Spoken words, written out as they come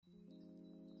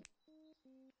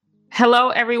Hello,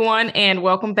 everyone, and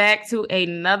welcome back to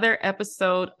another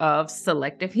episode of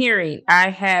Selective Hearing. I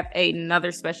have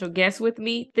another special guest with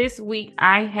me. This week,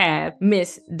 I have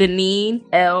Miss Deneen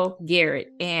L.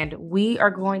 Garrett, and we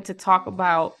are going to talk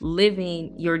about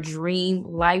living your dream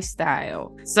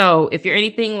lifestyle. So if you're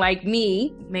anything like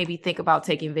me, maybe think about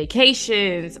taking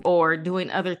vacations or doing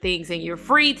other things in your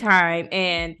free time,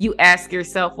 and you ask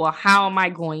yourself, well, how am I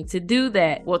going to do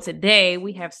that? Well, today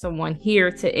we have someone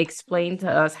here to explain to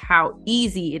us how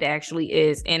easy it actually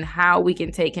is and how we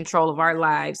can take control of our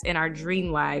lives and our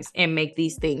dream lives and make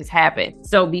these things happen.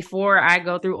 So before I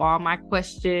go through all my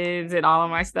questions and all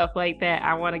of my stuff like that,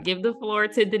 I want to give the floor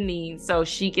to Deneen so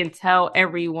she can tell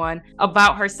everyone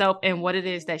about herself and what it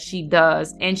is that she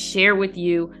does and share with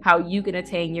you how you can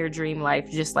attain your dream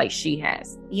life just like she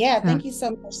has. Yeah, thank you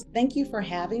so much. Thank you for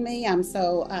having me. I'm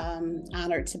so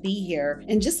honored to be here.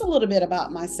 And just a little bit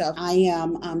about myself. I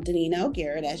am Deneen L.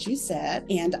 Garrett, as you said,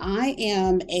 and I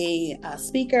am a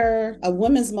speaker, a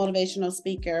women's motivational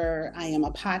speaker. I am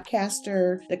a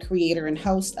podcaster, the creator and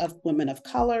host of Women of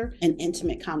Color, an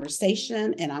intimate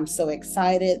conversation. And I'm so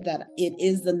excited that it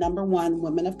is the #1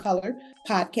 Women of Color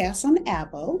podcast on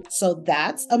Apple. So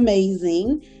that's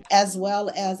amazing, as well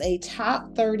as a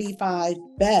top 35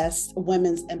 best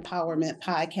women's empowerment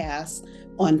podcasts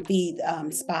on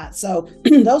FeedSpot. So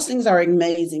those things are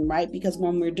amazing, right? Because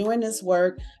when we're doing this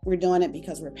work, we're doing it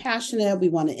because we're passionate. We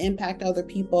want to impact other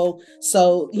people.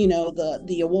 So,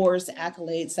 the awards, the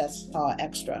accolades, that's all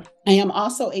extra. I am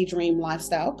also a dream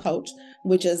lifestyle coach,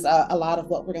 which is a lot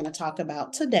of what we're going to talk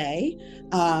about today.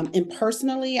 And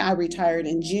personally, I retired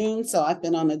in June, so I've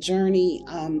been on a journey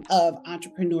of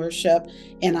entrepreneurship,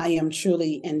 and I am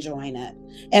truly enjoying it.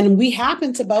 And we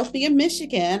happen to both be in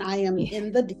Michigan. I am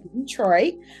in the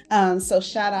Detroit. So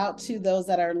shout out to those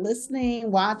that are listening,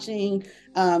 watching,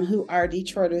 who are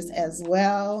Detroiters as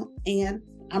well. And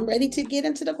I'm ready to get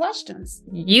into the questions.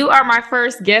 You are my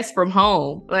first guest from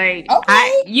home.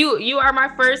 Okay. You are my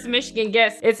first Michigan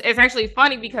guest. It's actually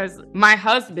funny because my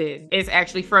husband is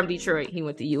actually from Detroit. He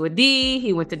went to UAD.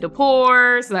 He went to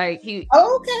DePours.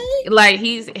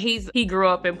 He grew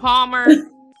up in Palmer.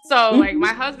 So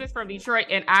my husband's from Detroit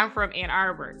and I'm from Ann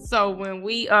Arbor. So when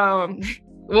we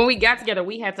got together,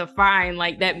 we had to find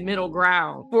that middle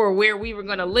ground for where we were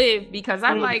going to live, because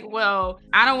I'm like, well,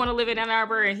 I don't want to live in Ann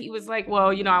Arbor. And he was like,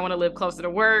 well, I want to live closer to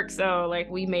work. So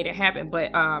we made it happen.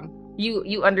 But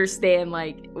you understand,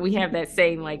 we have that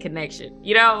same connection,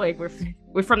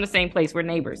 we're from the same place. We're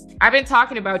neighbors. I've been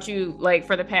talking about you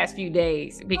for the past few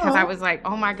days because I was like,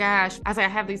 oh my gosh, I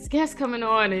have these guests coming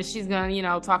on and she's going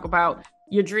to, talk about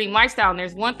your dream lifestyle. And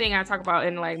there's one thing I talk about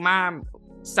and mom,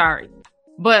 sorry.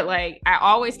 But I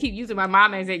always keep using my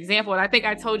mom as an example. And I think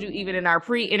I told you even in our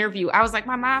pre-interview, I was like,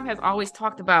 my mom has always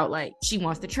talked about she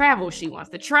wants to travel. She wants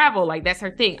to travel. That's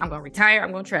her thing. I'm going to retire.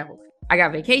 I'm going to travel. I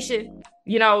got vacation,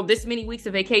 this many weeks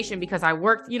of vacation because I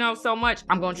worked, so much.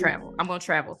 I'm going to travel. I'm going to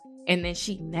travel. And then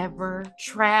she never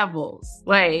travels.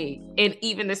 And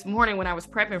even this morning when I was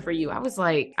prepping for you, I was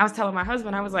telling my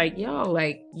husband, I was like, yo,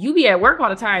 you be at work all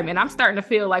the time. And I'm starting to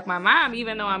feel like my mom,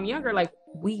 even though I'm younger,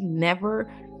 we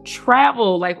never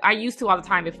travel I used to all the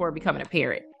time before becoming a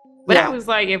parent. But I was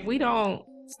like, if we don't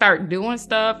start doing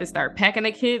stuff and start packing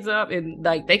the kids up and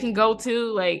they can go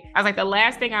too, I was like, the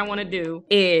last thing I want to do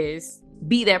is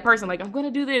be that person. I'm going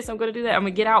to do this, I'm going to do that, I'm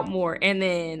going to get out more. And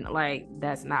then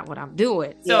that's not what I'm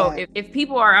doing. So if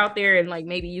people are out there and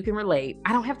maybe you can relate,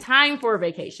 I don't have time for a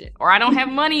vacation, or I don't have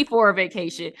money for a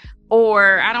vacation,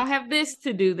 or I don't have this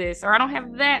to do this, or I don't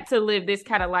have that to live this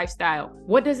kind of lifestyle.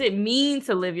 What does it mean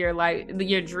to live your life,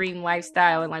 your dream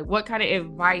lifestyle? And what kind of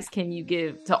advice can you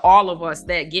give to all of us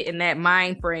that get in that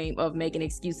mind frame of making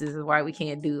excuses of why we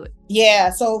can't do it? Yeah.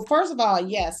 So first of all,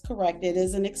 yes, correct. It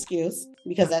is an excuse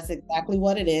because that's exactly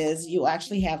what it is. You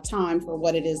actually have time for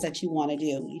what it is that you want to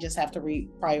do. You just have to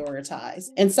reprioritize.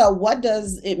 And so what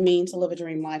does it mean to live a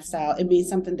dream lifestyle? It means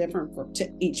something different to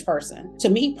each person. To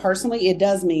me personally, it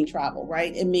does mean travel,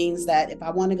 right? It means that if I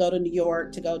want to go to New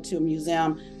York to go to a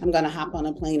museum, I'm going to hop on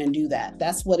a plane and do that.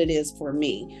 That's what it is for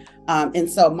me. And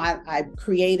so I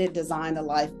designed a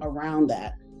life around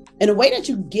that. And the way that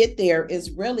you get there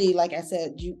is really, like I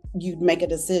said, you make a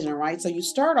decision, right? So you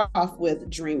start off with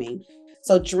dreaming.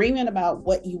 So dreaming about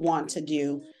what you want to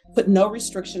do, put no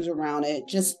restrictions around it.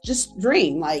 Just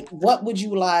dream. What would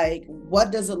you like?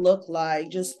 What does it look like?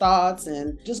 Just thoughts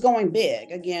and just going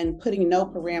big. Again, putting no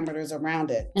parameters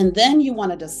around it. And then you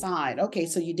want to decide, okay,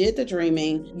 so you did the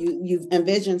dreaming, you've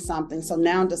envisioned something. So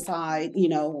now decide,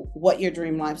 what your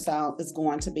dream lifestyle is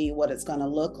going to be, what it's going to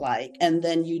look like. And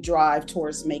then you drive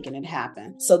towards making it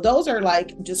happen. So those are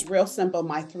just real simple,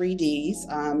 my 3 Ds,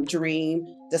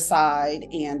 dream, decide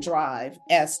and drive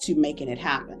as to making it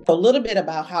happen. A little bit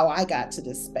about how I got to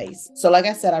this space. So like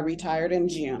I said, I retired in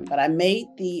June, but I made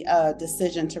the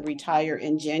decision to retire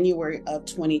in January of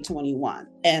 2021.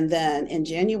 And then in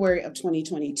January of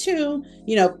 2022,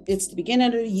 it's the beginning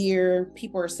of the year.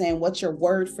 People are saying, what's your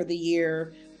word for the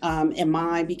year? And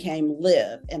mine became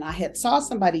live. And I had saw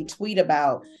somebody tweet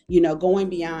about, going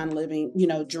beyond living,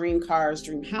 dream cars,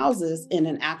 dream houses in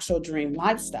an actual dream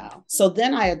lifestyle. So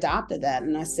then I adopted that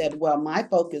and I said, well, my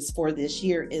focus for this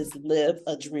year is live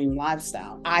a dream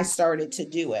lifestyle. I started to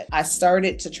do it. I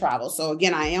started to travel. So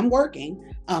again, I am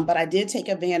working, but I did take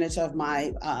advantage of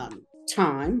my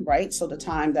time, right? So the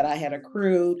time that I had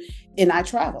accrued, and I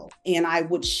traveled and I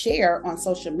would share on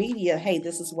social media, hey,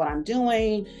 this is what I'm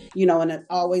doing, and it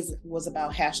always was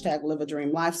about hashtag live a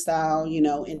dream lifestyle,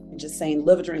 and just saying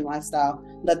live a dream lifestyle,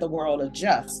 let the world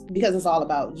adjust, because it's all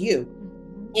about you.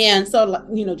 And so,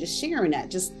 just sharing that,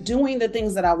 just doing the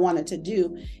things that I wanted to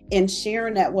do and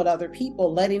sharing that with other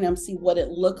people, letting them see what it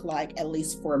looked like, at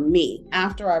least for me.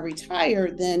 After I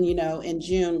retired, then, in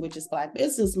June, which is Black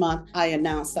Business Month, I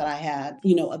announced that I had,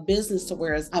 a business to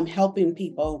where I'm helping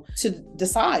people to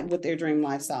decide what their dream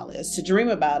lifestyle is, to dream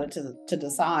about it, to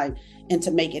decide and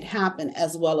to make it happen,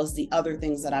 as well as the other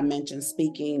things that I mentioned,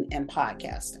 speaking and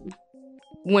podcasting.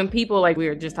 When people, like we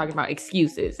were just talking about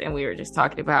excuses, and we were just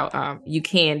talking about you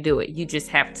can do it. You just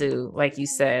have to, like you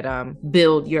said,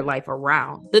 build your life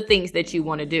around the things that you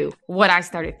want to do. What I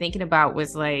started thinking about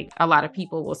was, like, a lot of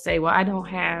people will say, well, I don't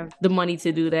have the money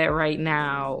to do that right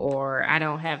now, or I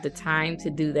don't have the time to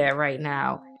do that right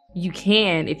now. You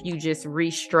can, if you just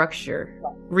restructure.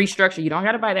 You don't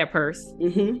got to buy that purse.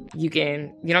 Mm-hmm. You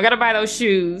don't got to buy those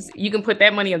shoes. You can put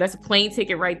that money on. That's a plane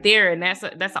ticket right there. And that's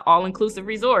an all-inclusive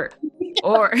resort.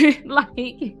 Or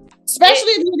like,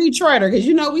 especially if you're a Detroiter,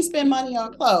 because we spend money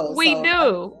on clothes. We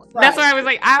do. Right. That's why I was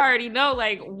like, I already know,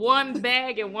 like, one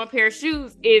bag and one pair of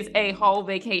shoes is a whole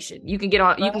vacation. You can get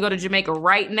on. Right. You can go to Jamaica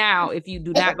right now if you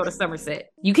do not go to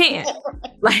Somerset. You can.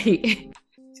 Like,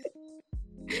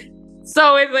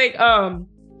 so it's like,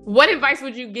 what advice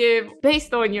would you give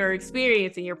based on your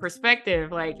experience and your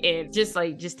perspective, and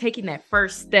just taking that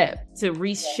first step to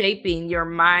reshaping your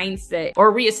mindset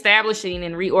or reestablishing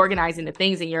and reorganizing the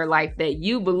things in your life that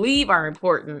you believe are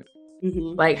important,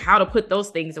 mm-hmm. like how to put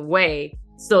those things away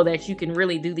so that you can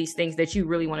really do these things that you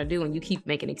really want to do, and you keep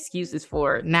making excuses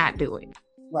for not doing.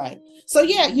 Right. So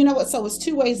yeah, you know what? So it's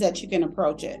two ways that you can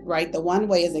approach it, right? The one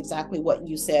way is exactly what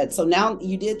you said. So now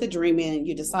you did the dreaming,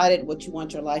 you decided what you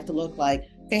want your life to look like.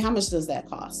 Okay, how much does that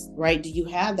cost, right? Do you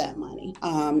have that money?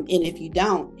 And if you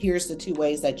don't, here's the two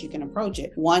ways that you can approach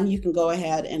it. One, you can go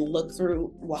ahead and look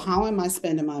through, well, how am I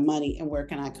spending my money and where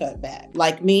can I cut back?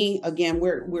 Like me, again,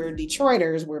 we're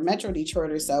Detroiters, we're Metro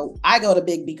Detroiters. So I go to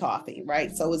Big B Coffee,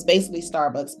 right? So it's basically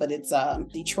Starbucks, but it's a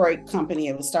Detroit company.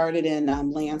 It was started in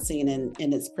Lansing and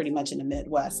it's pretty much in the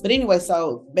Midwest. But anyway,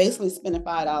 so basically spending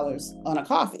 $5 on a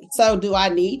coffee. So do I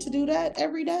need to do that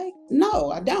every day?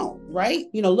 No, I don't, right?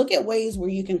 Look at ways where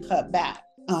you can cut back.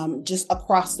 Just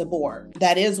across the board.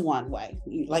 That is one way.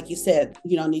 Like you said,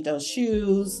 you don't need those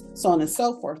shoes, so on and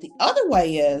so forth. The other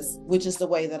way is, which is the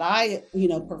way that I,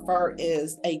 prefer,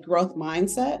 is a growth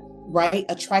mindset, right?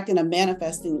 Attracting and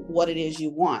manifesting what it is you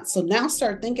want. So now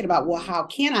start thinking about, well, how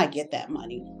can I get that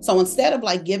money? So instead of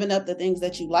like giving up the things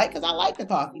that you like, because I like the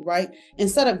coffee, right?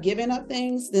 Instead of giving up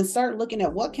things, then start looking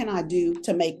at what can I do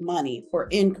to make money, for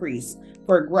increase,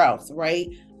 for growth, right?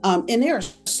 And there are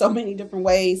so many different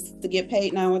ways to get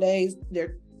paid nowadays.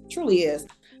 There truly is.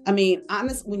 I mean,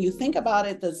 honestly, when you think about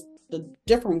it, the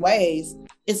different ways,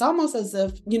 it's almost as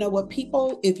if,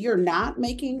 if you're not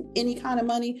making any kind of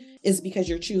money, is because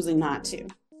you're choosing not to.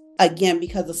 Again,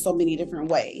 because of so many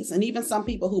different ways. And even some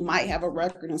people who might have a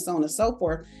record and so on and so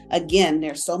forth. Again,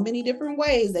 there's so many different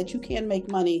ways that you can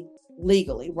make money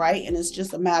legally, right? And it's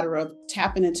just a matter of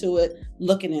tapping into it,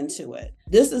 looking into it.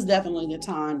 This is definitely the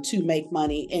time to make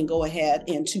money and go ahead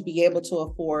and to be able to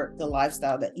afford the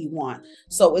lifestyle that you want.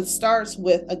 So it starts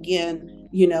with, again,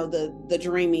 the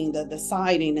dreaming, the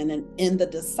deciding, and then in the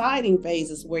deciding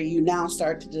phases where you now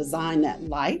start to design that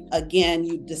life. Again,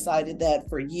 you decided that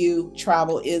for you,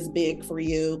 travel is big for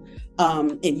you,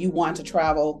 and you want to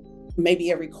travel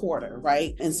maybe every quarter,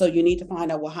 right? And so you need to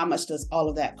find out, well, how much does all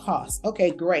of that cost?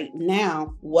 Okay, great.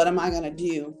 Now, what am I going to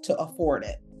do to afford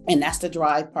it? And that's the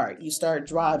drive part. You start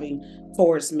driving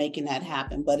towards making that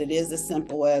happen. But it is as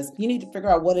simple as you need to figure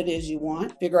out what it is you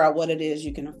want, figure out what it is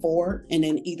you can afford, and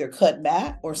then either cut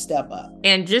back or step up.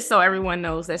 And just so everyone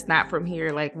knows that's not from here,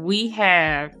 like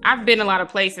I've been a lot of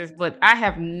places, but I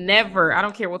have never, I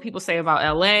don't care what people say about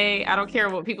LA. I don't care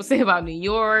what people say about New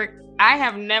York. I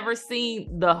have never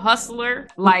seen the hustler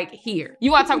like here.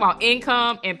 You want to talk about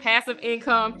income and passive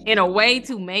income in a way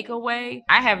to make a way?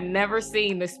 I have never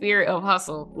seen the spirit of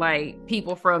hustle like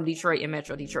people from Detroit and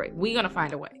Metro Detroit. We're going to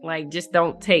find a way. Like, just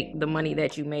don't take the money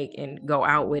that you make and go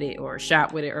out with it or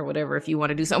shop with it or whatever if you want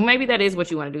to do something. Maybe that is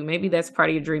what you want to do. Maybe that's part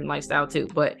of your dream lifestyle too.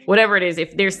 But whatever it is,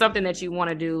 if there's something that you want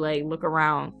to do, like, look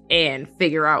around and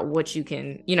figure out what you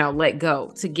can, let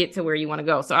go to get to where you want to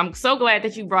go. So I'm so glad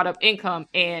that you brought up income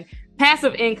and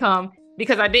passive income,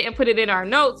 because I didn't put it in our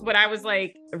notes, but I was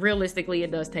like, realistically,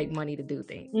 it does take money to do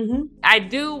things. Mm-hmm. I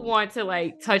do want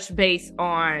to touch base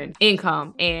on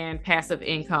income and passive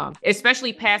income,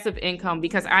 especially passive income,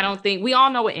 because I don't think we all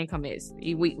know what income is.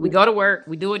 We go to work,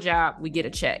 we do a job, we get a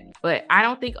check, but I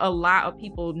don't think a lot of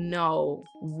people know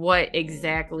what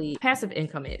exactly passive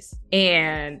income is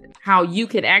and how you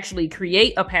could actually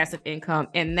create a passive income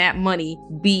and that money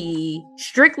be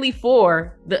strictly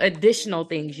for the additional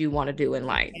things you want to do in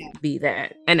life, be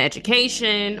that an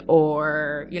education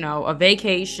or a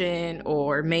vacation,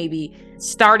 or maybe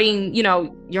starting,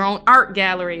 your own art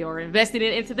gallery, or investing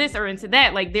it into this or into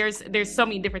that. Like, there's so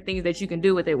many different things that you can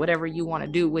do with it, whatever you want to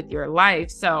do with your life.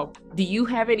 So do you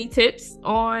have any tips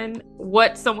on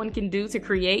what someone can do to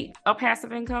create a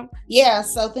passive income? Yeah.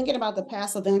 So thinking about the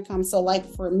passive income. So like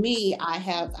for me,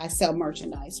 I sell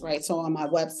merchandise, right? So on my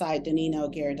website,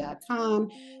 DaninaO'Gara.com,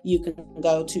 you can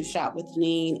go to Shop with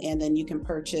Deneen, and then you can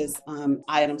purchase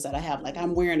items that I have. Like,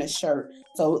 I'm wearing a shirt.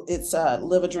 So it's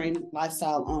Live a Dream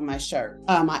Lifestyle on my shirt.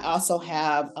 I also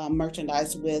have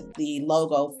merchandise with the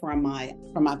logo from my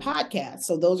podcast.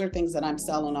 So those are things that I'm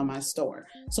selling on my store.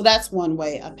 So that's one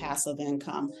way of passive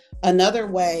income. Another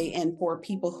way, and for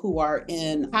people who are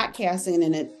in podcasting,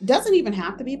 and it doesn't even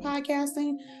have to be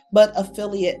podcasting, but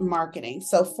affiliate marketing.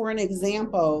 So for an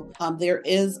example, there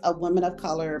is a Women of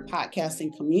Color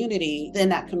podcasting community. In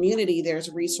that community, there's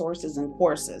resources and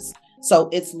courses. So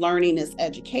it's learning, it's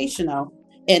educational,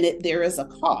 and there is a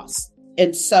cost.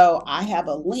 And so I have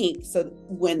a link. So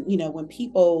when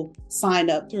people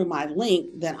sign up through my link,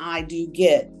 then I do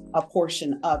get a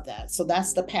portion of that. So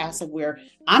that's the passive, where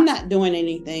I'm not doing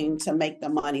anything to make the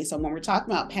money. So when we're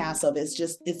talking about passive,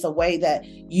 it's a way that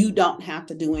you don't have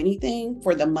to do anything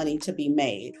for the money to be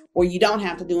made, or you don't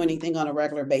have to do anything on a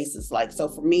regular basis. Like, so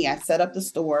for me, I set up the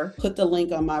store, put the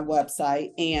link on my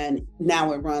website, and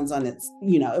now it runs on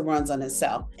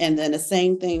itself. And then the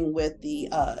same thing with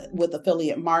with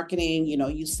affiliate marketing.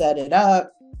 You set it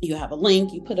up, you have a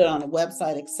link, you put it on a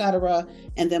website, etc.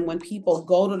 And then when people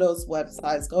go to those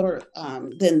websites,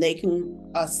 then they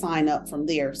can sign up from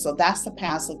there. So that's the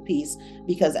passive piece,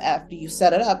 because after you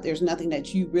set it up, there's nothing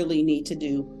that you really need to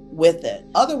do with it.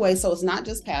 Other ways, so it's not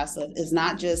just passive, it's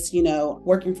not just,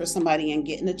 working for somebody and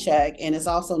getting a check. And it's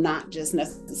also not just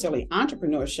necessarily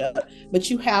entrepreneurship, but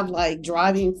you have like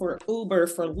driving for Uber,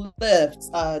 for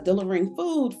Lyft, delivering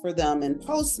food for them, and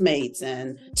Postmates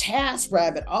and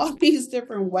TaskRabbit, all these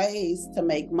different ways to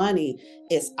make money.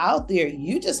 It's out there.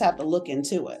 You just have to look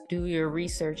into it. Do your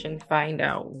research and find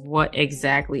out what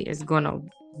exactly is going to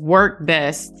work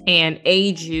best and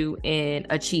aid you in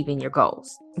achieving your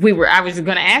goals. I was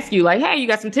going to ask you, like, hey, you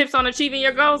got some tips on achieving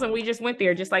your goals? And we just went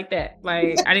there just like that.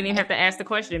 Like, I didn't even have to ask the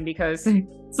question, because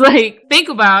it's like, think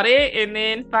about it and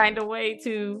then find a way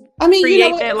to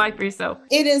create that life for yourself.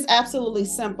 It is absolutely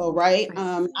simple, right?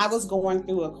 I was going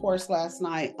through a course last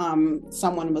night.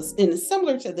 Someone was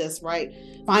similar to this, right?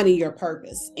 Finding your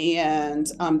purpose. And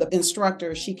the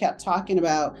instructor, she kept talking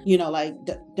about,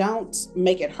 don't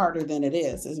make it harder than it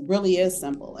is. It really is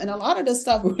simple. And a lot of this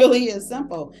stuff really is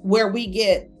simple. Where we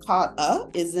get caught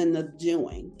up is in the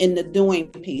doing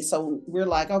piece. So we're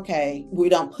like, okay, we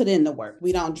don't put in the work.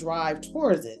 We don't drive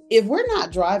towards it. If we're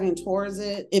not driving towards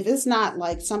it, if it's not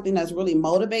like something that's really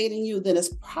motivating you, then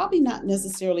it's probably not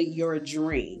necessarily your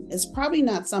dream. It's probably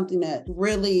not something that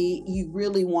you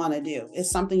really want to do.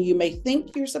 It's something you may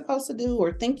think you're supposed to do,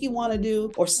 or think you want to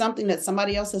do, or something that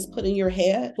somebody else has put in your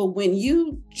head. But when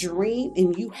you dream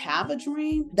and you have a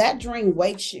dream, that dream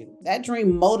wakes you. That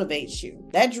dream motivates you.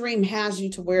 That dream has you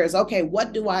to where it's, okay,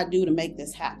 what do I do to make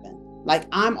this happen? Like,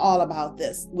 I'm all about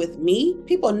this. With me,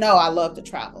 people know I love to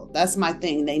travel. That's my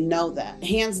thing. They know that.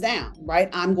 Hands down, right?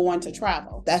 I'm going to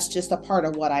travel. That's just a part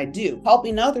of what I do.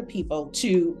 Helping other people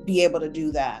to be able to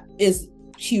do that is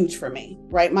huge for me,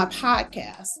 right? My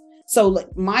podcast. So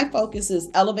my focus is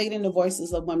elevating the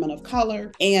voices of women of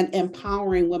color and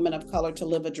empowering women of color to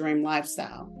live a dream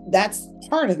lifestyle. That's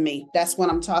part of me. That's what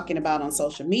I'm talking about on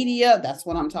social media. That's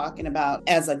what I'm talking about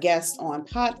as a guest on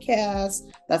podcasts.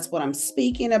 That's what I'm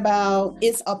speaking about.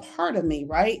 It's a part of me,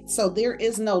 right? So there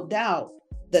is no doubt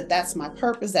that that's my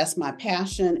purpose, that's my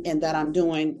passion, and that I'm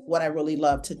doing what I really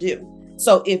love to do.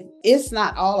 So if it's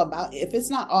not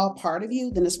all part of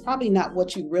you, then it's probably not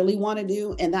what you really want to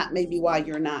do. And that may be why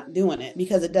you're not doing it,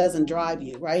 because it doesn't drive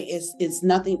you, right? It's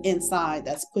nothing inside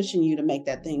that's pushing you to make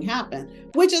that thing happen,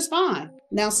 which is fine.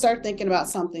 Now start thinking about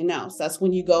something else. That's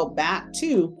when you go back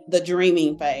to the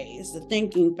dreaming phase, the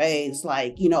thinking phase,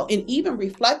 like, and even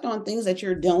reflect on things that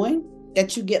you're doing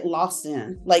that you get lost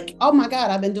in. Like, oh my God,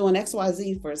 I've been doing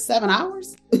XYZ for 7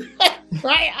 hours.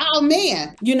 Right? Oh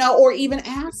man, or even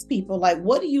ask people, like,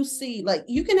 what do you see? Like,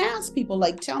 you can ask people,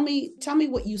 like, tell me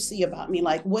what you see about me.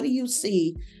 Like, what do you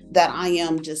see that I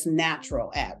am just natural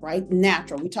at, right?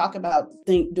 Natural. We talk about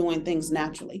doing things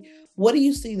naturally. What do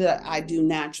you see that I do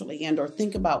naturally? And or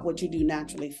think about what you do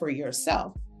naturally for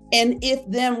yourself. And if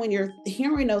then when you're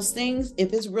hearing those things,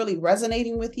 if it's really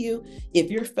resonating with you, if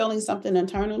you're feeling something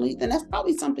internally, then that's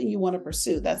probably something you want to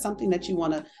pursue. That's something that you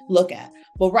want to look at.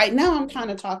 But right now, I'm kind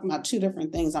of talking about two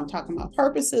different things. I'm talking about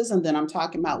purposes, and then I'm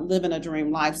talking about living a dream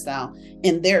lifestyle.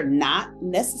 And they're not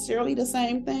necessarily the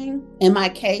same thing. In my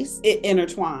case, it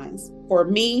intertwines. For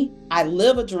me, I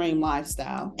live a dream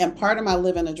lifestyle, and part of my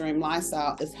living a dream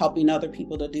lifestyle is helping other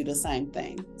people to do the same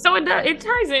thing. So it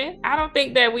ties in. I don't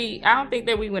think that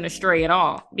we went astray at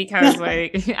all, because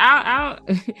like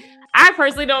I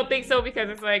personally don't think so, because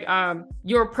it's like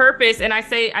your purpose, and I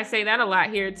say that a lot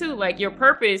here too. Like, your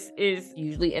purpose is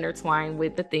usually intertwined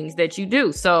with the things that you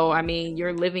do. So I mean,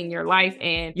 you're living your life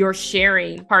and you're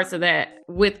sharing parts of that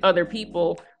with other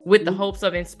people with the hopes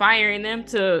of inspiring them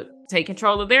to take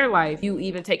control of their life. You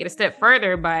even take it a step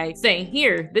further by saying,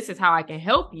 here, this is how I can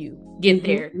help you get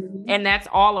there. And that's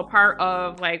all a part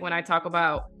of, like, when I talk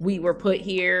about we were put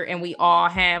here and we all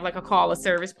have like a call of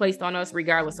service placed on us,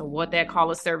 regardless of what that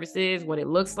call of service is, what it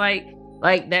looks like.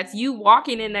 Like, that's you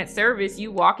walking in that service,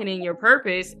 you walking in your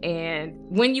purpose. And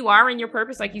when you are in your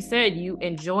purpose, like you said, you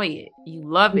enjoy it, you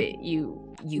love it,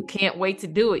 you can't wait to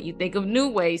do it. You think of new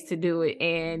ways to do it,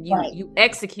 and you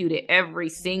execute it every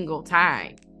single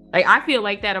time. Like, I feel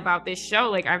like that about this show.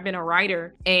 Like, I've been a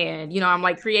writer, and, I'm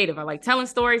like creative. I like telling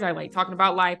stories. I like talking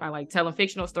about life. I like telling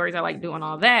fictional stories. I like doing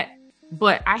all that.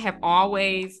 But I have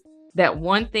always, that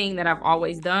one thing that I've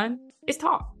always done is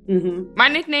talk. My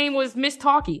nickname was Miss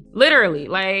Talkie, literally.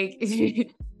 Like,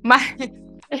 my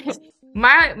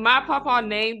papa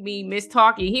named me Miss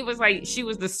Talkie. He was like, she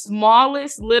was the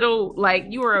smallest little, like,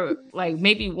 you were like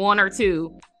maybe one or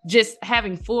two, just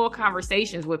having full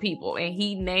conversations with people. And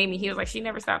he named me, he was like, she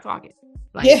never stopped talking.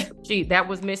 Like, that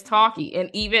was Miss Talkie. And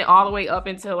even all the way up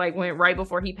until like when right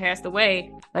before he passed away,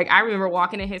 like, I remember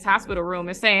walking in his hospital room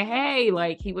and saying, hey,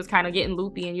 like, he was kind of getting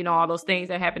loopy and all those things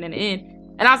that happened in the end.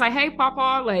 And I was like, hey,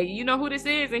 Papa, like, you know who this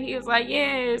is? And he was like,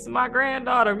 yeah, it's my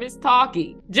granddaughter, Miss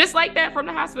Talkie. Just like that, from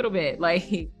the hospital bed.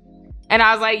 Like, and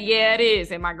I was like, yeah, it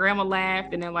is. And my grandma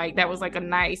laughed. And then, like, that was like a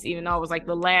nice, even though it was like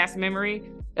the last memory,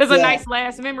 it was a nice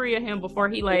last memory of him before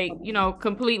he, like,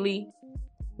 completely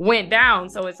went down.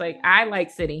 So it's like, I like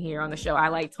sitting here on the show. I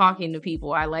like talking to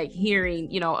people. I like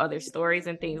hearing, other stories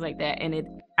and things like that. And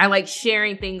I like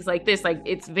sharing things like this. Like,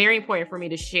 it's very important for me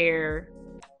to share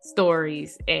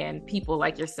stories and people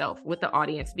like yourself with the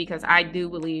audience, because I do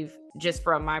believe, just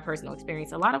from my personal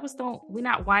experience, a lot of us we're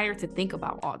not wired to think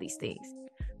about all these things.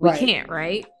 We can't,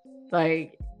 right?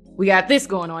 Like, we got this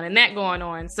going on and that going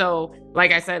on. So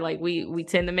like I said, like, we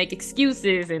tend to make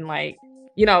excuses and, like,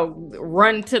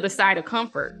 run to the side of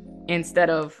comfort instead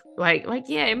of like,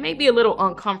 yeah, it may be a little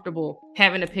uncomfortable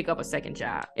having to pick up a second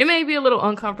job. It may be a little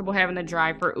uncomfortable having to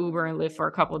drive for Uber and Lyft for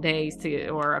a couple of days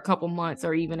or a couple months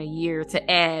or even a year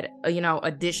to add,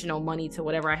 additional money to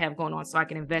whatever I have going on, so I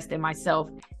can invest in myself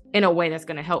in a way that's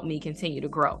going to help me continue to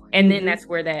grow. And then that's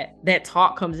where that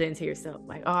talk comes into yourself.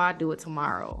 Like, oh, I'll do it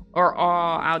tomorrow, or, oh,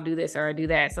 I'll do this or I'll do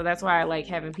that. So that's why I like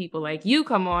having people like you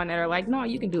come on that are like, no,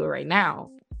 you can do it right now.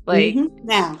 Like,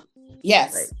 now.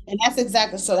 Yes. Right. And that's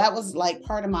exactly. So that was like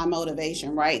part of my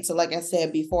motivation, right? So like I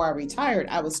said, before I retired,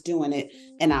 I was doing it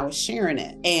and I was sharing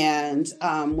it. And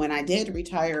when I did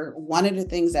retire, one of the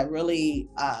things that really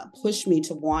pushed me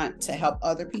to want to help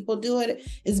other people do it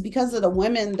is because of the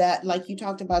women that, like you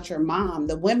talked about your mom,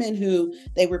 the women who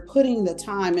they were putting the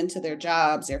time into their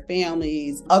jobs, their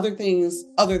families, other things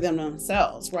other than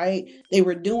themselves, right? They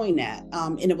were doing that.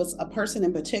 And it was a person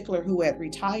in particular who had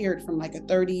retired from like a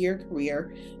 30-year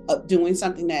career doing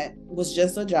something that was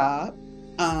just a job,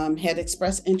 had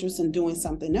expressed interest in doing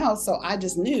something else. So I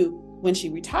just knew when she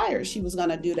retired, she was going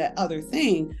to do that other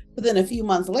thing. But then a few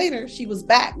months later, she was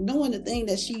back doing the thing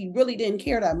that she really didn't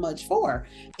care that much for.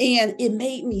 And it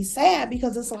made me sad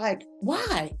because it's like,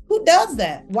 why? Who does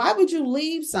that? Why would you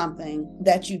leave something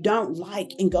that you don't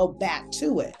like and go back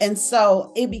to it? And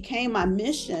so it became my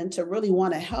mission to really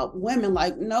want to help women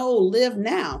like, no, live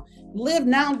now. Live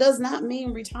now does not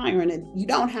mean retiring. You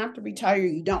don't have to retire.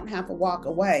 You don't have to walk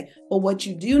away. But what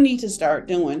you do need to start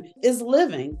doing is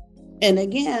living. And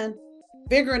again,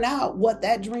 figuring out what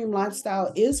that dream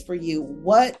lifestyle is for you,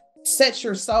 what sets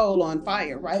your soul on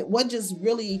fire, right? What just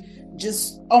really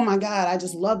oh my God, I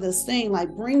just love this thing.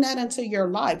 Like, bring that into your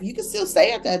life. You can still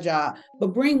stay at that job,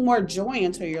 but bring more joy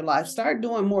into your life. Start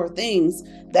doing more things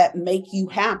that make you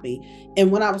happy.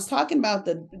 And when I was talking about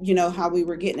how we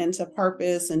were getting into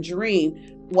purpose and dream,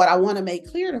 what I want to make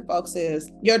clear to folks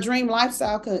is your dream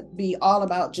lifestyle could be all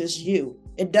about just you.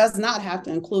 It does not have to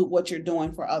include what you're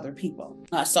doing for other people.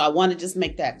 So I want to just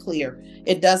make that clear.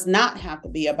 It does not have to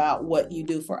be about what you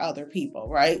do for other people,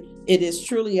 right? It is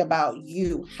truly about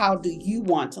you. How do you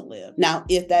want to live? Now,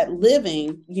 if that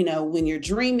living, when you're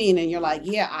dreaming and you're like,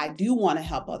 yeah, I do want to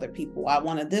help other people. I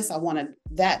wanted this, I wanted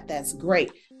that. That's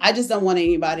great. I just don't want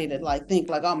anybody to think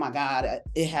like, oh my God,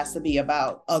 it has to be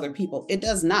about other people. It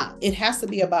does not. It has to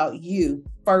be about you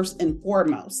first and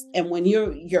foremost. And when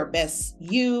you're your best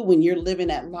you, when you're living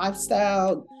that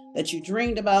lifestyle that you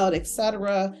dreamed about,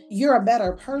 etc., you're a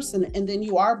better person, and then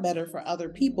you are better for other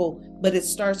people. But it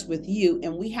starts with you.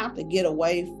 And we have to get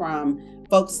away from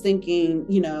folks thinking,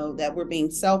 that we're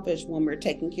being selfish when we're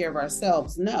taking care of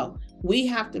ourselves. No, we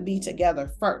have to be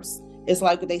together first. It's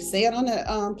like they said on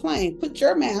the plane, put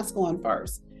your mask on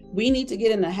first. We need to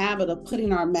get in the habit of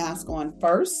putting our mask on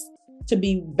first to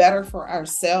be better for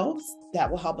ourselves. That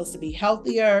will help us to be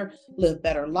healthier, live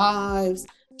better lives,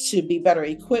 to be better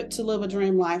equipped to live a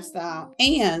dream lifestyle,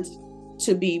 and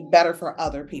to be better for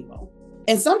other people.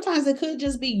 And sometimes it could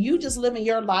just be you just living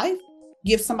your life,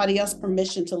 give somebody else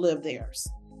permission to live theirs.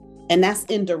 And that's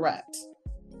indirect.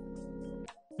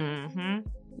 Mm-hmm.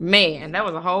 Man, that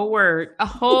was a whole word. A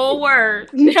whole word.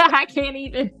 I can't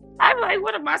even. I'm like,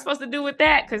 what am I supposed to do with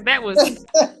that? Because that was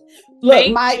look,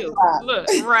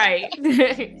 right.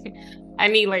 I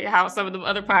need like how some of the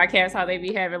other podcasts, how they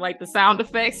be having like the sound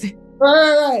effects.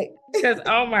 Right. Because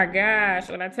oh my gosh,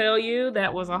 when I tell you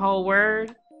that was a whole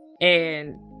word,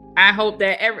 and I hope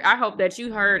that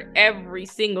you heard every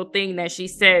single thing that she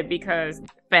said, because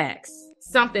facts.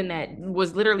 Something that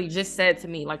was literally just said to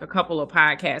me like a couple of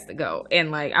podcasts ago.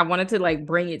 And like, I wanted to like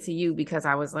bring it to you because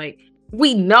I was like,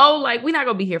 we know like we're not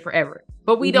going to be here forever,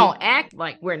 but we don't act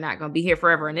like we're not going to be here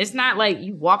forever. And it's not like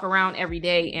you walk around every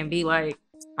day and be like,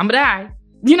 I'm gonna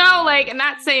die, like,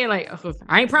 not saying like, oh,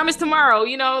 I ain't promised tomorrow,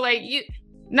 like you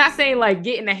not saying like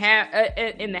get in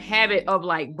the habit of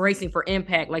like bracing for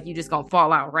impact, like you just gonna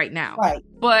fall out right now. Right.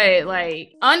 But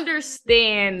like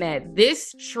understand that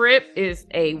this trip is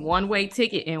a one-way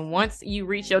ticket, and once you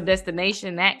reach your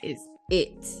destination, that is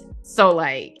it. So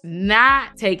like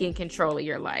not taking control of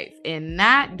your life and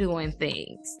not doing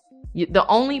things. The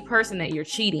only person that you're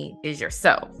cheating is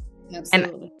yourself.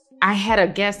 Absolutely. And I had a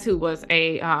guest who was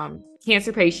a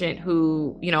cancer patient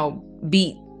who,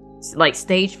 beat like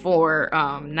stage 4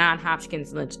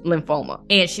 non-Hodgkin's lymphoma,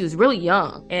 and she was really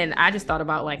young. And I just thought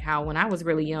about like how when I was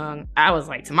really young, I was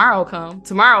like, tomorrow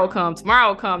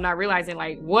will come, not realizing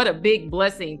like what a big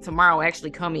blessing tomorrow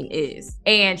actually coming is.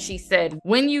 And she said,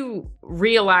 when you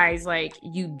realize like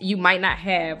you might not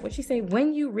have, what she say,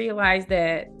 when you realize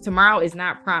that tomorrow is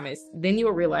not promised, then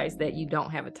you'll realize that you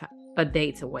don't have a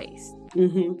day to waste.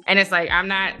 Mm-hmm. And it's like, I'm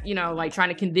not, like trying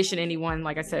to condition anyone,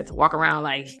 like I said, to walk around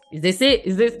like, is this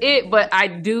it? But I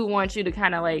do want you to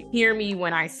kind of like hear me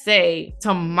when I say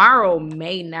tomorrow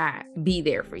may not be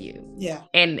there for you. Yeah.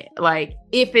 And like,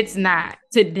 if it's not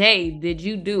today, did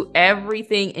you do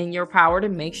everything in your power to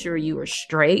make sure you were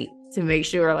straight? To make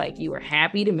sure like you were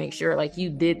happy, to make sure like you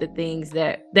did the things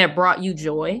that brought you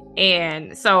joy.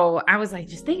 And so I was like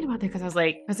just thinking about that, because I was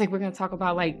like we're gonna talk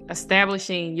about like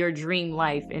establishing your dream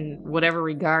life in whatever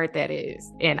regard that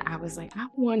is. And I was like, I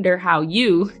wonder how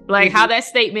you like how that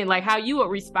statement, like how you would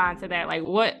respond to that. Like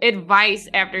what advice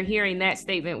after hearing that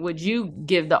statement would you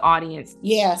give the audience?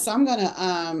 Yeah, so I'm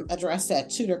gonna address that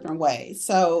 2 different ways.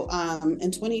 So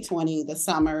in 2020, the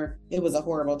summer, it was a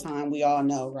horrible time. We all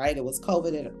know, right? It was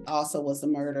COVID. It also was the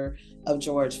murder of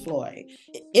George Floyd.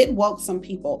 It woke some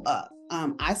people up.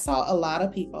 I saw a lot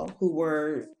of people who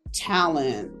were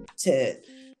talented,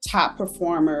 top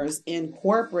performers in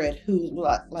corporate who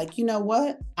like, you know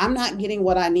what? I'm not getting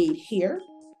what I need here,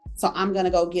 so I'm going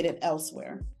to go get it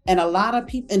elsewhere. And a lot of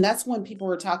people, and that's when people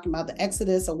were talking about the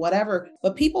Exodus or whatever,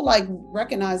 but people like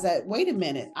recognize that, wait a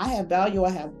minute, I have value,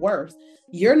 I have worth.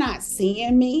 You're not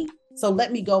seeing me. So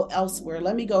let me go elsewhere.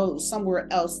 Let me go somewhere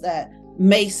else that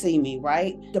may see me,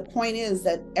 right? The point is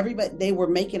that everybody, they were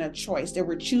making a choice. They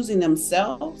were choosing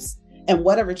themselves, and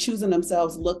whatever choosing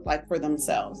themselves looked like for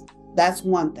themselves. That's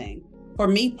one thing. For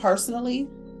me personally,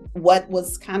 what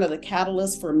was kind of the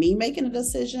catalyst for me making a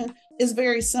decision is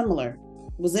very similar.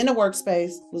 Was in a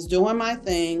workspace, was doing my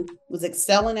thing, was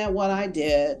excelling at what I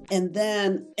did. And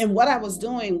what I was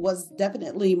doing was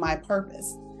definitely my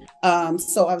purpose.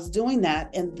 So I was doing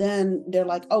that. And then they're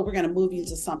like, oh, we're going to move you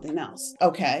to something else.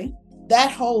 Okay.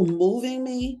 That whole moving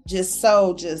me, just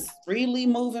freely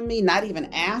moving me, not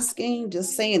even asking,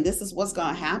 just saying this is what's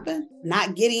going to happen,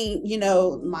 not getting,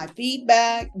 my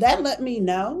feedback, that let me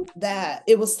know that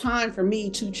it was time for me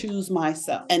to choose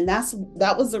myself. And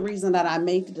that was the reason that I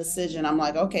made the decision. I'm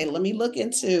like, okay, let me look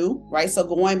into, right? So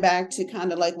going back to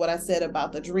kind of like what I said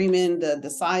about the dreaming, the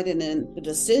deciding and the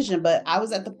decision, but I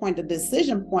was at the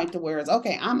decision point to where it's,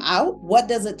 okay, I'm out. What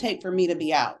does it take for me to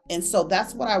be out? And so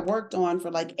that's what I worked on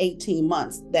for like 18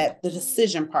 months, that the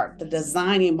decision part, the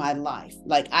designing my life.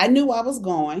 Like I knew I was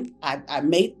going, I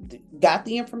got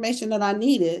the information that I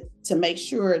needed to make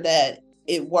sure that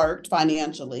it worked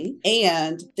financially,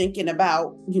 and thinking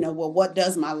about, well, what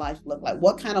does my life look like?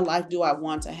 What kind of life do I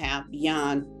want to have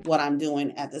beyond what I'm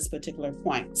doing at this particular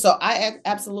point? So I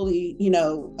absolutely,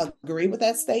 agree with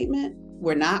that statement.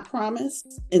 We're not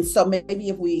promised. And so maybe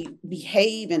if we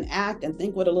behave and act and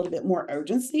think with a little bit more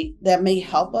urgency, that may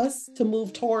help us to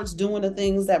move towards doing the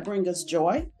things that bring us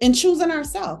joy and choosing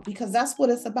ourselves, because that's what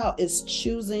it's about, is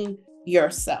choosing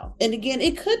yourself. And again,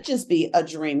 it could just be a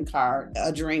dream car,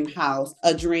 a dream house,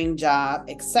 a dream job,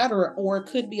 etc. Or it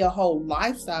could be a whole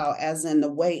lifestyle, as in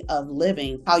the way of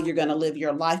living, how you're going to live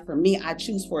your life. For me, I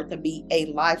choose for it to be a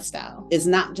lifestyle. It's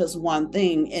not just one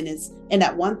thing, and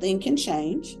that one thing can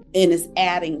change, and it's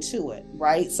adding to it,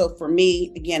 right? So for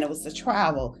me, again, it was the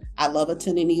travel. I love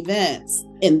attending events.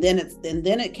 And then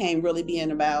it came really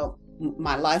being about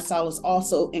my lifestyle is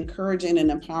also encouraging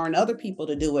and empowering other people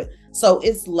to do it. So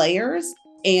it's layers,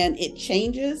 and it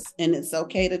changes, and it's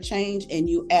okay to change, and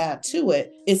you add to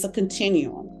it. It's a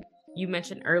continuum. You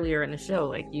mentioned earlier in the show,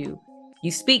 like you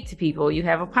speak to people, you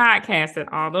have a podcast and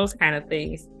all those kind of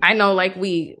things. I know, like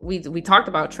we talked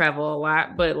about travel a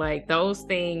lot, but like those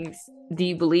things, do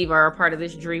you believe are a part of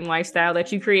this dream lifestyle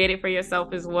that you created for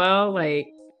yourself as well? Like,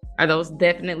 are those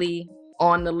definitely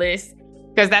on the list?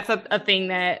 Because that's a thing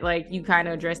that, like, you kind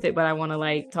of addressed it, but I want to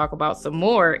like talk about some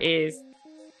more, is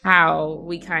how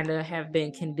we kind of have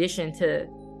been conditioned to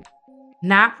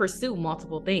not pursue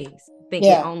multiple things. Think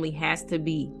it only has to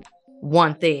be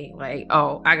one thing. Like,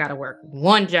 oh, I got to work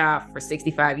one job for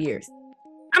 65 years.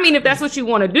 I mean, if that's what you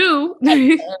want to do,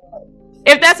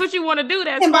 if that's what you want to do,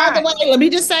 that's and fine. By the way, let me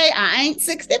just say, I ain't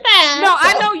 65. No, so.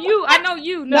 I know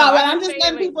you. No, but I'm just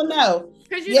letting people know.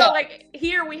 Because, you know, like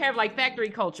here we have like factory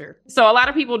culture. So a lot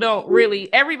of people don't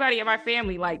really, everybody in my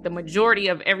family, like the majority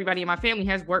of everybody in my family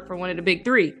has worked for one of the big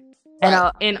three. Right.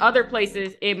 And in other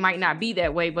places, it might not be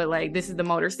that way, but like this is the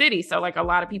Motor City. So like a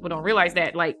lot of people don't realize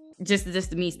that, like just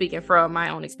me speaking from my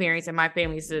own experience and my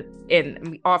family's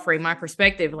and offering my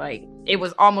perspective, like it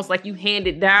was almost like you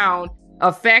handed down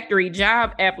a factory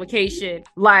job application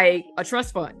like a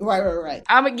trust fund. Right.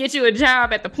 I'm gonna get you a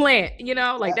job at the plant,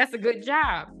 like that's a good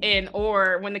job. And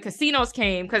or when the casinos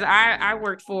came, because I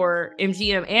worked for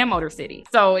MGM and Motor City.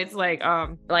 So it's like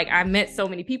I met so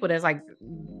many people that's like,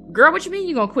 girl, what you mean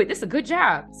you gonna quit? This is a good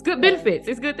job. It's good benefits.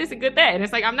 It's good this and good that. And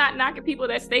it's like, I'm not knocking people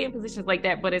that stay in positions like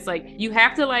that, but it's like, you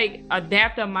have to like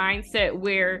adapt a mindset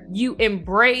where you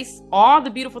embrace all the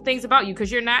beautiful things about you,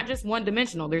 because you're not just one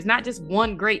dimensional. There's not just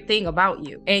one great thing about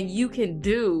you. And you can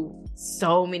do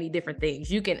so many different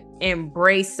things. You can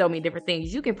embrace so many different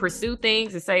things. You can pursue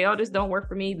things and say, oh, this don't work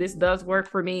for me. This does work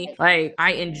for me. Like,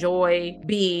 I enjoy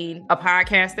being a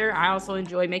podcaster. I also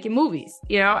enjoy making movies.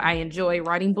 I enjoy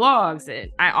writing blogs,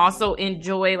 and I also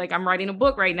enjoy, like, I'm writing a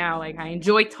book right now. Like, I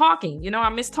enjoy talking, I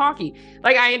miss talking.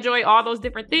 Like, I enjoy all those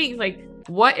different things. Like,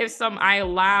 what if I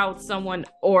allowed someone,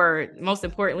 or most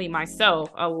importantly myself,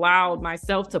 allowed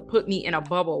myself to put me in a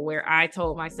bubble where I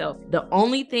told myself, the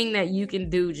only thing that you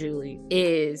can do, Julie,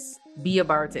 is be a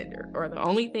bartender, or the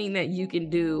only thing that you can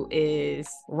do is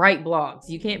write blogs.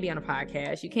 You can't be on a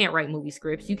podcast. You can't write movie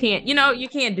scripts. You can't, you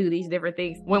can't do these different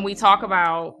things. When we talk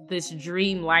about this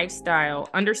dream lifestyle,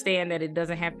 understand that it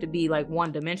doesn't have to be like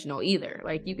one dimensional either.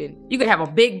 Like you could have a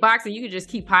big box and you could just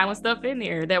keep piling stuff in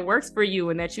there that works for you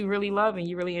and that you really love and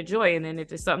you really enjoy. And then if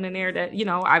there's something in there that,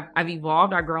 I've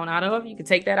evolved, I've grown out of, you can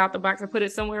take that out the box and put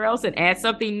it somewhere else and add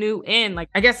something new in. Like,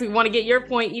 I guess we want to get your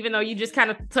point, even though you just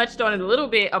kind of touched on it a little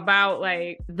bit about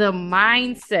like the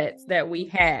mindsets that we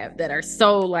have that are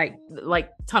so like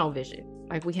tunnel vision.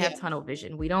 Like we have tunnel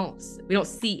vision. We don't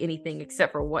see anything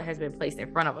except for what has been placed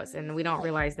in front of us. And we don't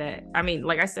realize that. I mean,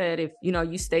 like I said, if,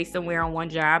 you stay somewhere on one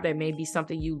job that may be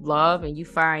something you love and you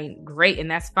find great, and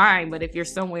that's fine. But if you're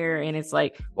somewhere and it's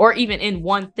like, or even in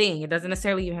one thing, it doesn't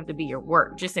necessarily even have to be your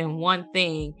work, just in one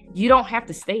thing, you don't have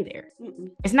to stay there.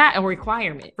 It's not a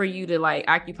requirement for you to like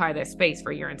occupy that space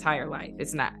for your entire life.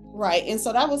 It's not. Right. And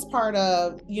so that was part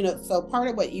of, so part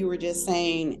of what you were just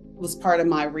saying was part of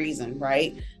my reason,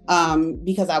 right?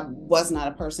 Because I was not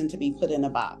a person to be put in a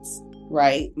box,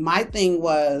 right? My thing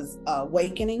was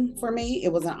awakening for me.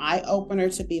 It was an eye opener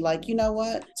to be like, you know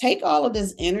what? Take all of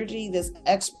this energy, this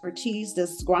expertise,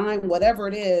 this grind, whatever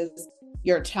it is,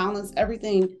 your talents,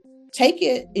 everything, take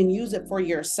it and use it for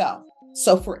yourself.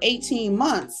 So for 18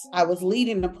 months, I was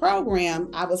leading the program.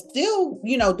 I was still,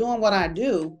 doing what I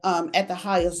do at the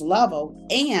highest level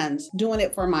and doing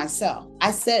it for myself.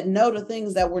 I said no to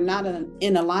things that were not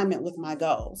in alignment with my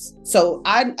goals. So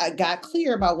I got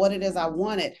clear about what it is I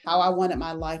wanted, how I wanted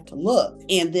my life to look,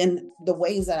 and then the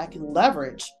ways that I can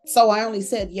leverage. So I only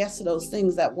said yes to those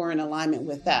things that were in alignment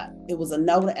with that. It was a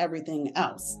no to everything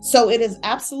else. So it is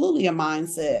absolutely a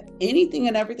mindset. Anything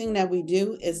and everything that we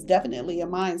do is definitely a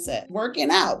mindset.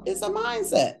 Working out is a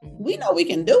mindset. We know we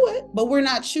can do it, but we're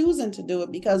not choosing to do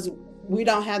it because we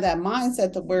don't have that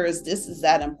mindset to whereas this is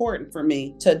that important for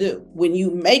me to do. When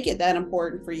you make it that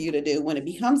important for you to do, when it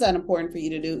becomes that important for you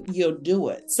to do, you'll do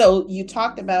it. So you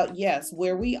talked about, yes,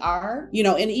 where we are,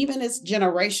 and even it's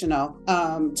generational,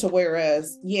 to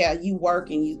whereas, you work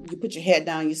and you put your head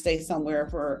down, you stay somewhere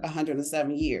for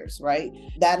 107 years, right?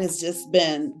 That has just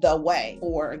been the way,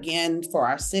 or again, for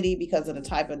our city, because of the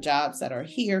type of jobs that are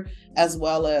here, as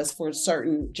well as for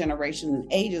certain generation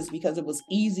ages, because it was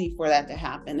easy for that to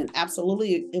happen. And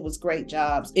absolutely, it was great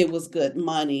jobs. It was good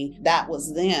money. That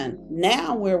was then.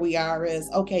 Now where we are is,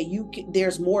 okay,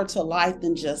 there's more to life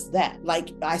than just that.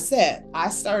 Like I said, I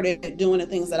started doing the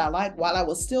things that I like while I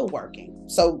was still working.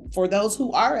 So for those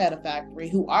who are at a factory,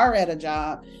 who are at a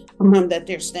job, that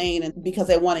they're staying in because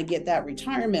they want to get that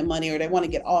retirement money or they want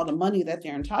to get all the money that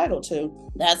they're entitled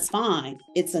to, that's fine.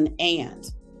 It's an and.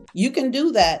 You can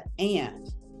do that.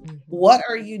 And what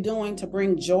are you doing to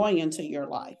bring joy into your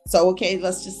life? So, okay,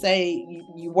 let's just say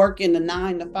you work in the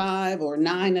 9 to 5 or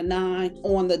 9 to 9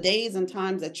 on the days and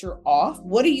times that you're off.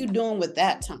 What are you doing with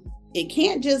that time? It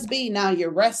can't just be now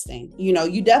you're resting.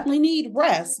 You definitely need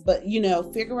rest, but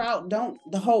figure out,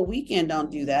 the whole weekend,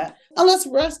 don't do that unless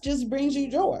rest just brings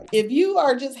you joy. If you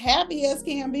are just happy as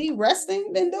can be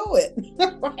resting, then do it.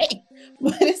 Right?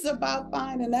 But it's about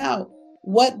finding out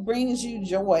what brings you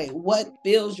joy, what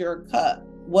fills your cup,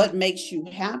 what makes you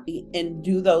happy, and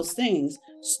do those things.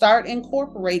 Start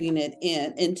incorporating it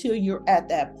in until you're at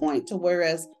that point to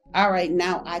whereas, all right,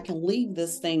 now I can leave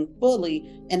this thing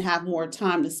fully and have more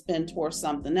time to spend towards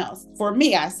something else. For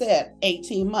me, I said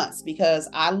 18 months because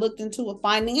I looked into it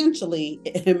financially.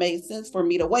 It made sense for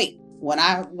me to wait. When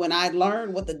I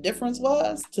learned what the difference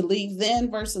was to leave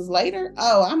then versus later,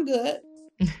 oh, I'm good.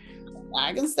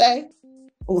 I can stay.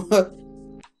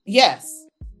 Yes,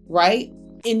 right?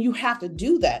 And you have to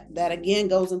do that. That again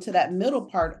goes into that middle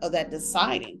part of that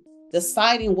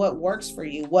deciding what works for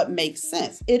you, what makes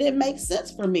sense. It didn't make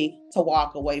sense for me to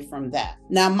walk away from that.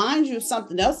 Now, mind you, if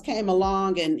something else came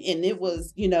along and it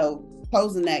was,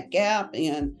 closing that gap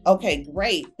and okay,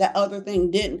 great, that other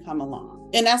thing didn't come along.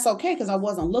 And that's okay because I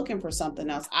wasn't looking for something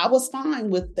else. I was fine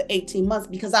with the 18 months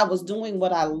because I was doing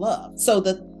what I love. So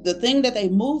the thing that they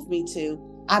moved me to,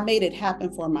 I made it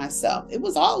happen for myself. It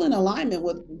was all in alignment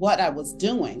with what I was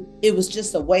doing. It was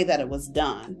just the way that it was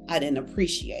done. I didn't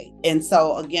appreciate. And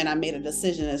so again, I made a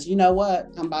decision as, you know what?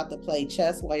 I'm about to play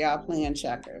chess while y'all playing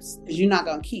checkers because you're not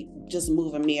going to keep just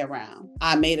moving me around.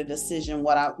 I made a decision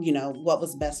what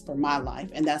was best for my life.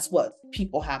 And that's what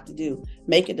people have to do.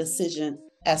 Make a decision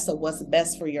as to what's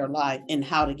best for your life and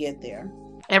how to get there.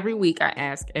 Every week I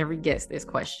ask every guest this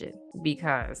question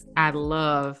because I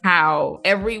love how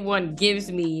everyone gives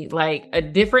me like a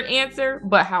different answer,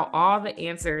 but how all the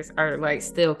answers are like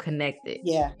still connected.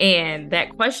 Yeah. And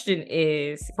that question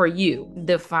is for you,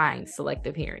 define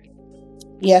selective hearing.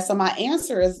 Yeah. So my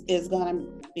answer is going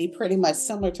to be pretty much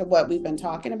similar to what we've been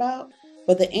talking about.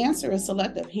 But the answer is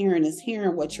selective hearing is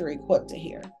hearing what you're equipped to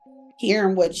hear,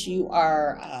 hearing what you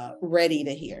are ready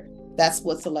to hear. That's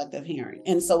what selective hearing.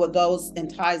 And so it goes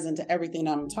and ties into everything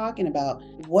I'm talking about.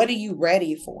 What are you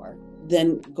ready for?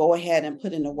 Then go ahead and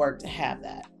put in the work to have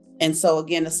that. And so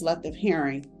again, the selective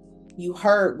hearing, you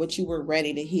heard what you were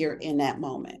ready to hear in that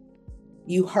moment.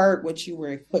 You heard what you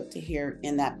were equipped to hear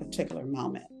in that particular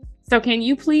moment. So can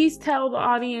you please tell the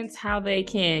audience how they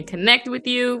can connect with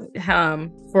you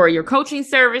for your coaching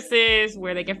services,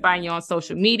 where they can find you on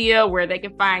social media, where they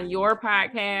can find your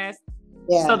podcast,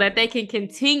 so that they can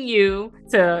continue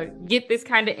to get this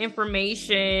kind of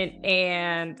information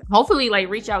and hopefully like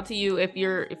reach out to you if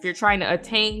you're trying to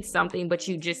attain something, but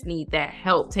you just need that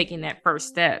help taking that first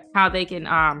step, how they can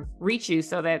reach you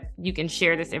so that you can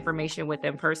share this information with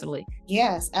them personally.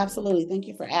 Yes, absolutely. Thank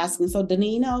you for asking. So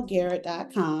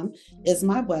DaninaLGarrett.com is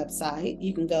my website.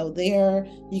 You can go there.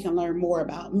 You can learn more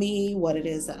about me, what it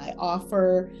is that I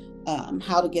offer,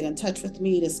 how to get in touch with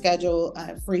me, to schedule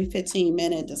a free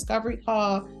 15-minute discovery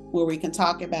call where we can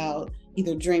talk about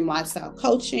either dream lifestyle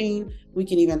coaching. We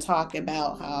can even talk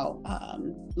about how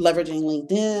leveraging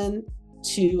LinkedIn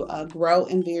to grow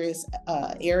in various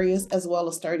areas, as well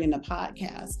as starting a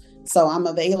podcast. So I'm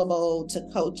available to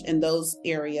coach in those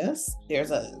areas.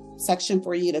 There's a section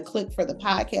for you to click for the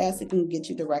podcast. It can get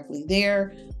you directly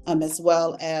there, as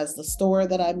well as the store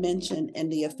that I mentioned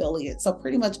and the affiliate. So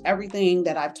pretty much everything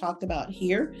that I've talked about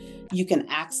here, you can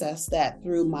access that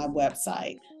through my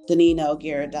website,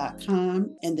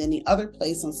 DaninaLGarrett.com. And then the other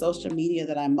place on social media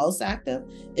that I'm most active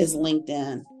is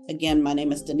LinkedIn. Again, my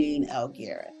name is Danina L.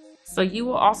 Garrett. So you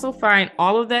will also find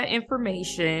all of that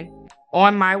information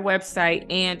on my website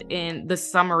and in the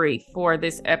summary for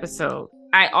this episode.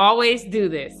 I always do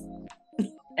this.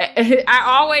 I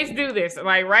always do this,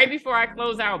 like right before I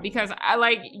close out, because I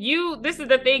like you. This is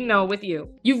the thing though with you.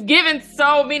 You've given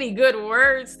so many good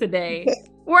words today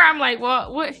where I'm like,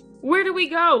 well, where do we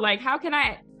go? Like, how can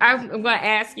I'm going to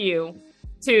ask you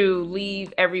to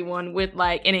leave everyone with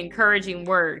like an encouraging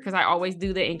word, because I always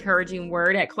do the encouraging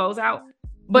word at closeout.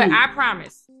 But I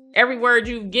promise, every word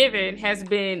you've given has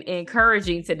been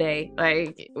encouraging today.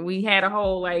 Like, we had a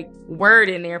whole like word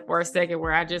in there for a second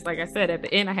where I just, like I said, at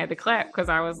the end, I had to clap because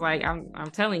I was like,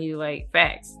 I'm telling you like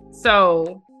facts.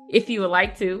 So if you would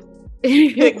like to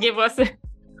give us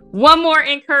one more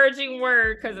encouraging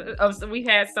word, because we've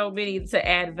had so many to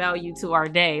add value to our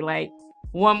day, like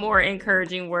one more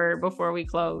encouraging word before we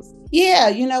close. Yeah,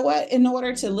 you know what? In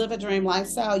order to live a dream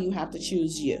lifestyle, you have to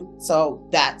choose you. So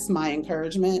that's my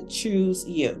encouragement. Choose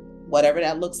you. Whatever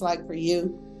that looks like for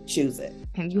you, choose it.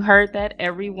 And you heard that,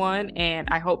 everyone. And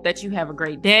I hope that you have a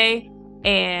great day.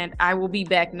 And I will be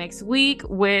back next week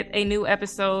with a new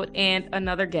episode and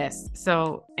another guest.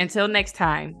 So until next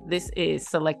time, this is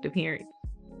Selective Hearing.